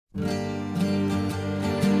È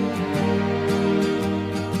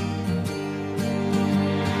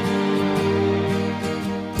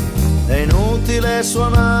inutile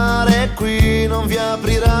suonare qui, non vi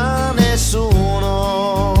aprirà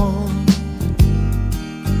nessuno.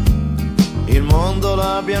 Il mondo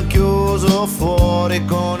l'abbiamo chiuso fuori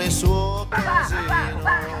con il suo casino.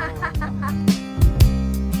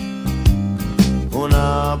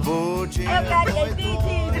 Una bugia. Eu caguei,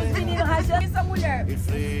 vídeo dos meninos rachando essa mulher. Il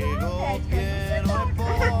frigo pieno e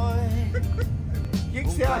poi. O que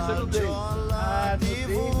você acha do dele? Ah,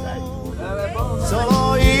 é bom.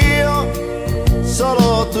 Solo io,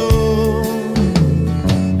 solo tu.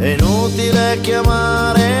 È inutile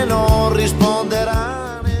chiamare, non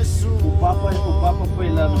risponderà nessuno. O Papa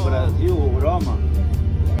foi lá no Brasil, o Roma.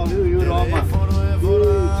 E o Roma. Il telefono è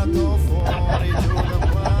volato fuori giù da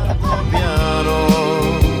quarto piano.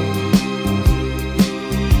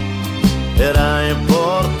 Era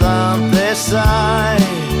importante, sai,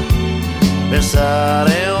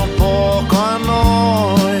 pensare un poco a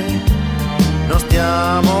noi. Non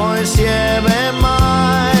stiamo insieme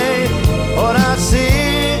mai. Ora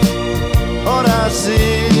sì, ora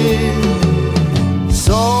sì.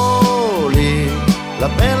 Soli, la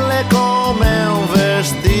pelle come un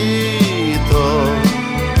vestito.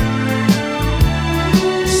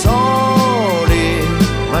 Soli,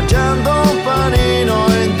 mangiando un panino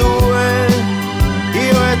in due,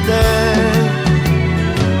 io e te.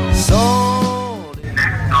 Soli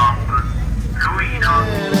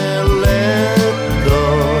nel letto.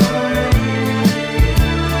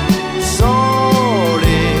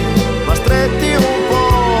 Soli, ma stretti un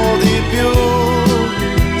po' di più.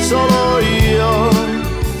 Solo io,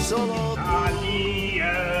 solo tu.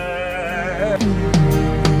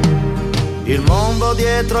 Il mondo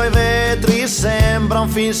dietro ai vetri sembra un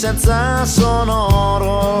film senza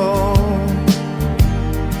sonoro.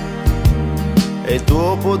 E il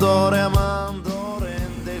tuo pudore amando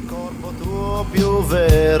rende il corpo tuo più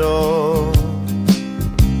vero.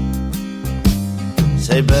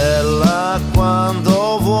 Sei bella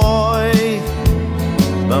quando vuoi,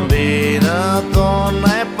 bambina,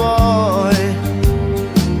 donna e poi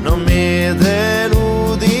non mi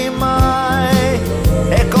deludi mai.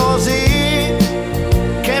 È così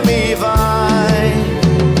che mi vai.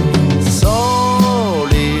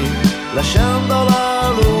 Soli, lasciando la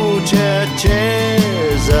luce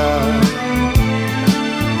accesa.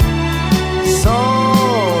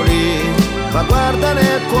 Soli, ma guarda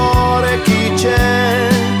nel cuore chi c'è,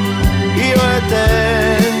 io e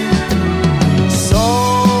te.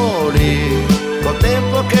 Soli, col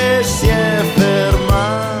tempo che si è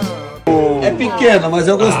fermato. É pequeno, mas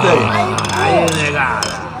eu gostei. Aí,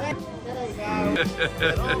 negada.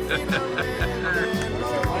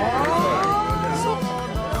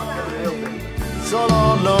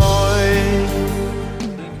 Solo noi.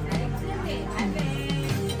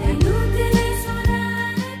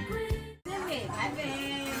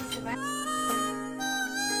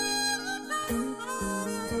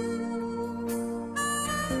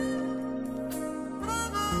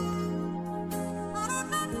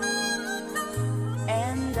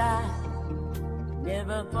 And I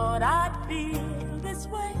never thought I'd feel this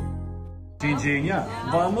way. Tindinha,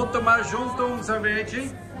 vamos tomar junto um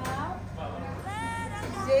sorvete?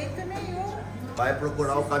 Jeito nenhum. Vai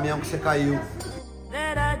procurar o caminhão que você caiu.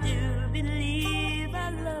 That I do believe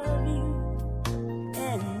I love you.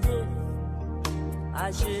 And if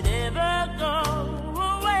I should ever go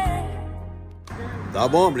away. Tá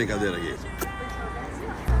bom brincadeira aqui.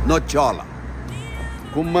 Nocciola.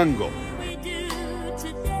 Com mango. We do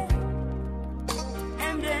today.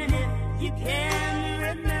 And then if you can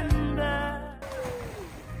remember.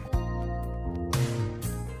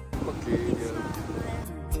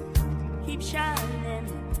 Keep shining,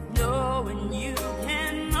 knowing you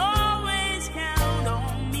can always count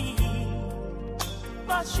on me.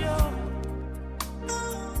 For sure,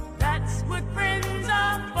 that's what friends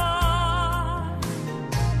are for.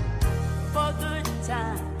 For good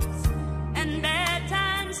times and bad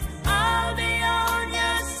times, I'll be on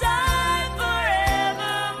your side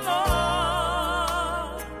forevermore.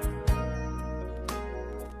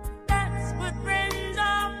 That's what friends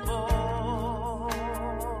are for.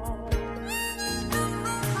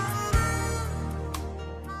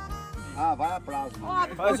 Ah, vai a prazo.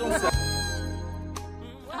 Faz um só.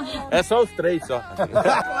 É só os três só.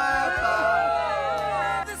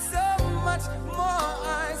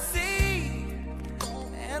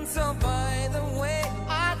 So by the way,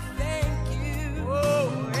 I thank you. Oh,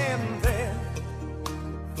 and then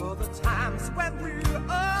for the times when we were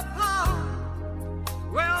apart,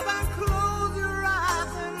 well then close your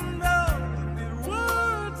eyes and know the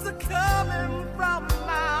words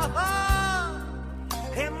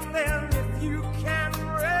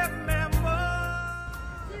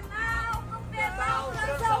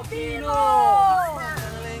Transalpino!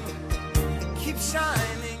 Keep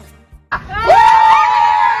shining.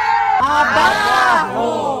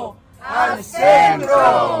 Abajo, al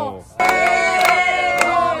centro.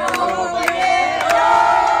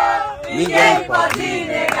 Ninguém pode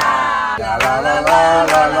negar. La la la la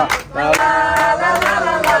la la la la la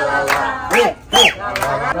la la la la. Hey, hey.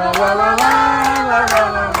 La la la la la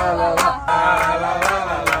la la la la.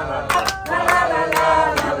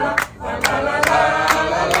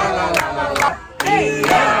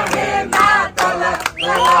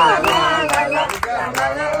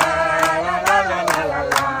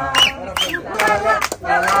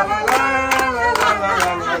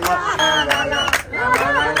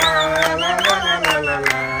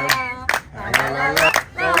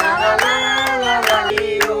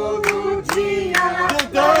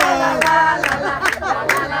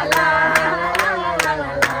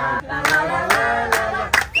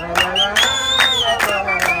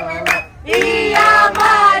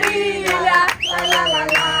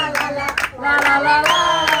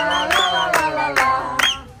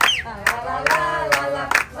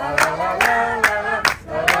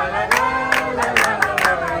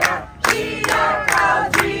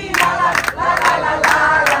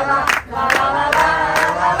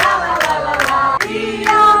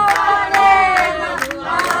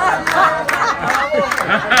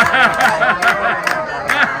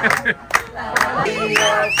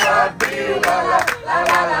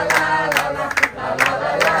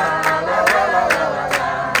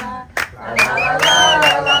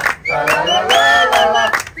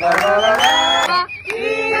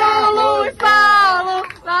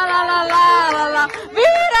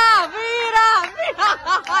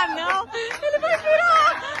 Não, ele vai virar!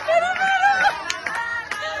 Ele virou!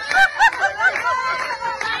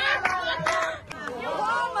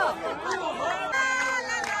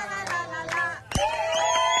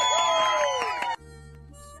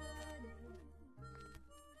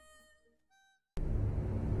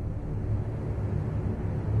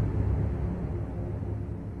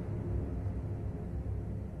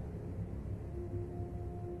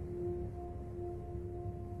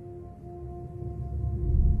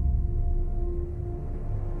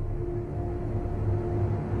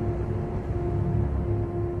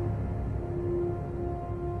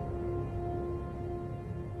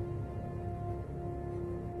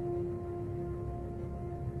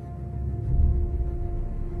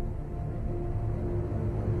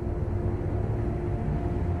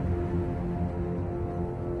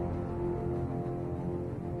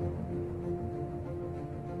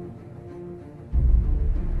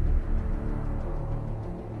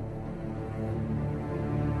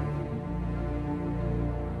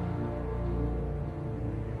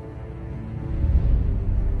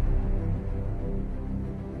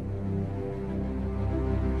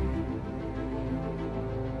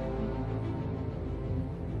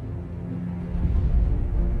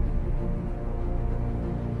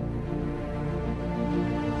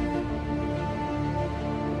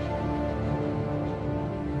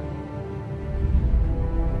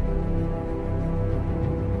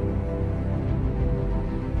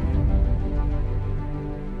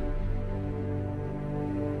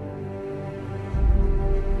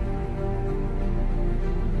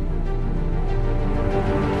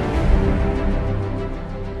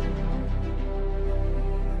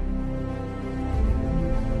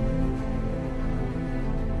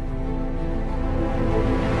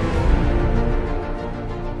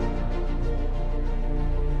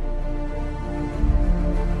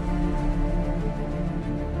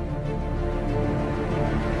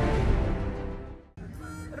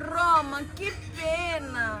 Que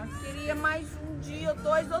pena! Queria mais um dia,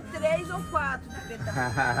 2 ou 3 ou 4 de pedal.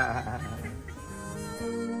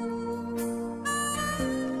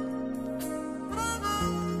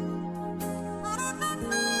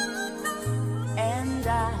 And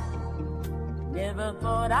I never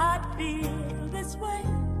thought I'd feel this way.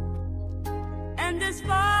 And as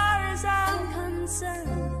far as I'm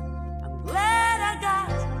concerned, I'm glad I got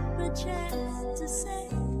the chance to say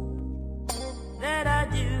that I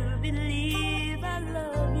do believe I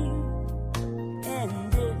love you.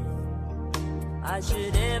 And if I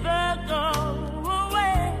should ever go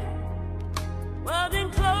away, well then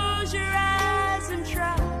close your eyes and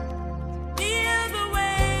try to feel the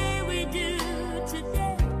way we do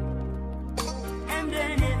today. And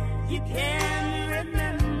then if you can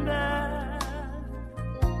remember,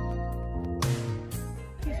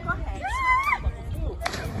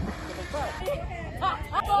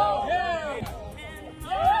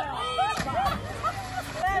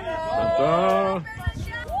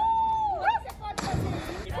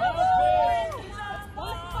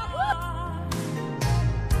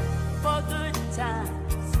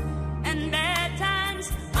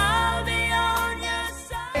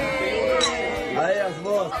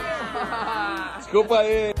 Desculpa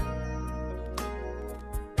aí.